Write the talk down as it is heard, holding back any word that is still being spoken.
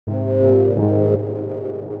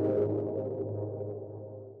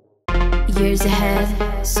Years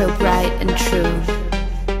ahead, so bright and true,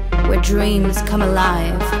 where dreams come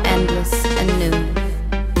alive, endless and new.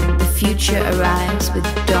 The future arrives with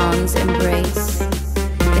dawn's embrace,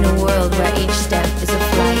 in a world where each step is a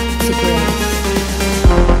flight to grace.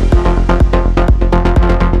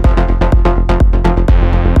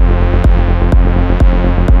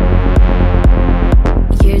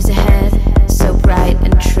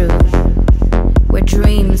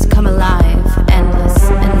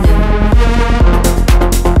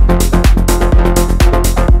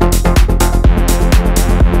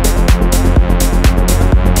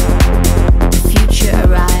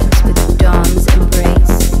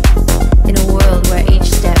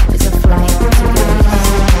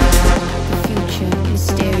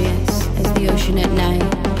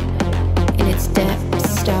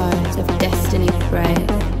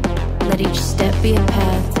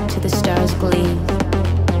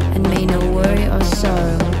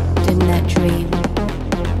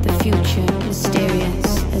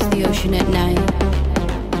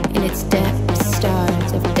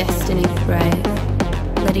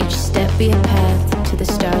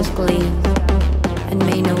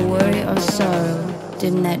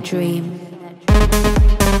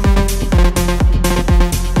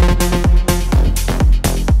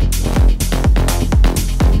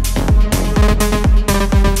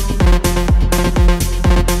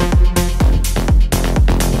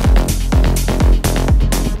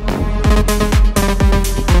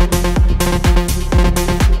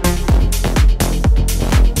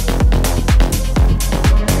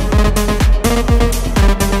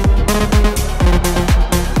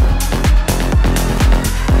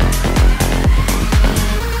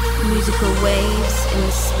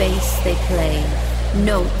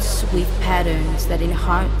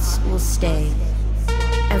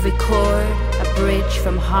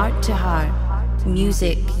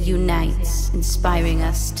 Music unites, inspiring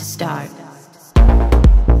us to start.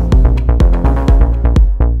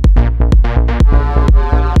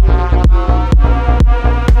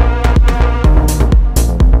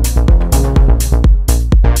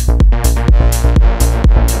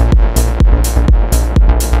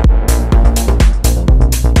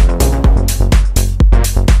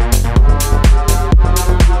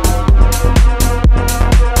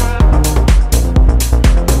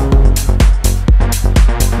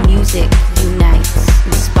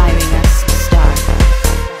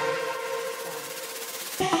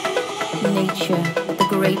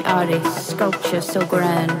 Sculpture so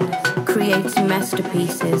grand creates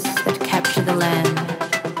masterpieces that capture the land.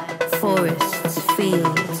 Forests,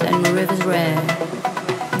 fields, and rivers rare.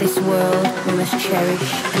 This world we must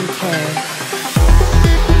cherish and care.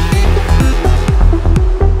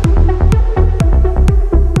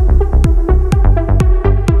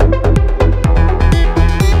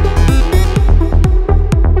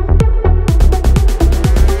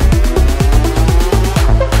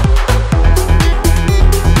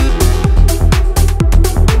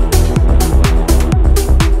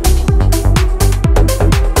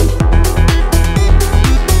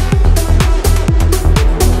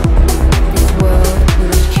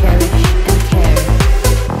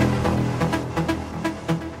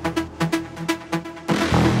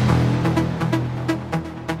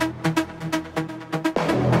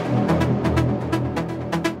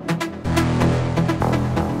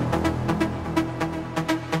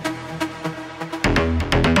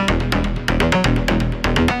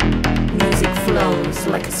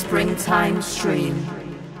 Springtime stream,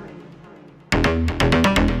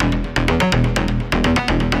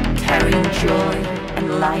 carrying joy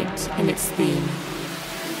and light in its theme.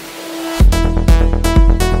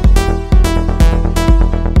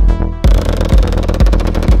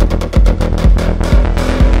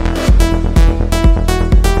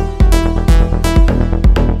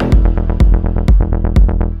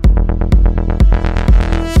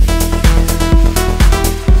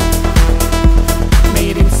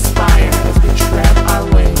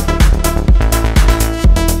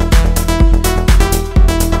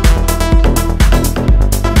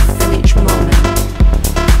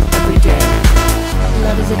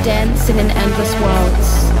 In an endless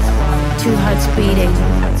waltz, two hearts beating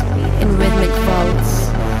in rhythmic vaults.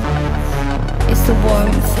 It's the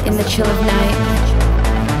warmth in the chill of night,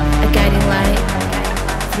 a guiding light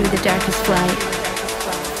through the darkest flight.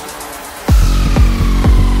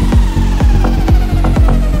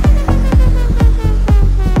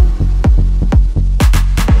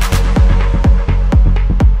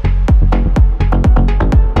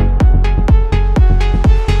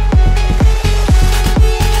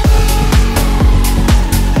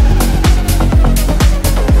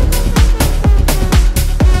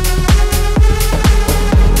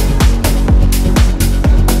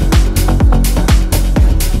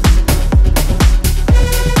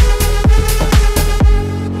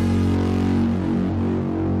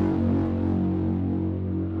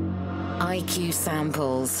 IQ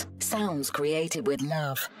samples. Sounds created with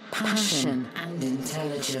love, passion, and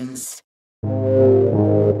intelligence.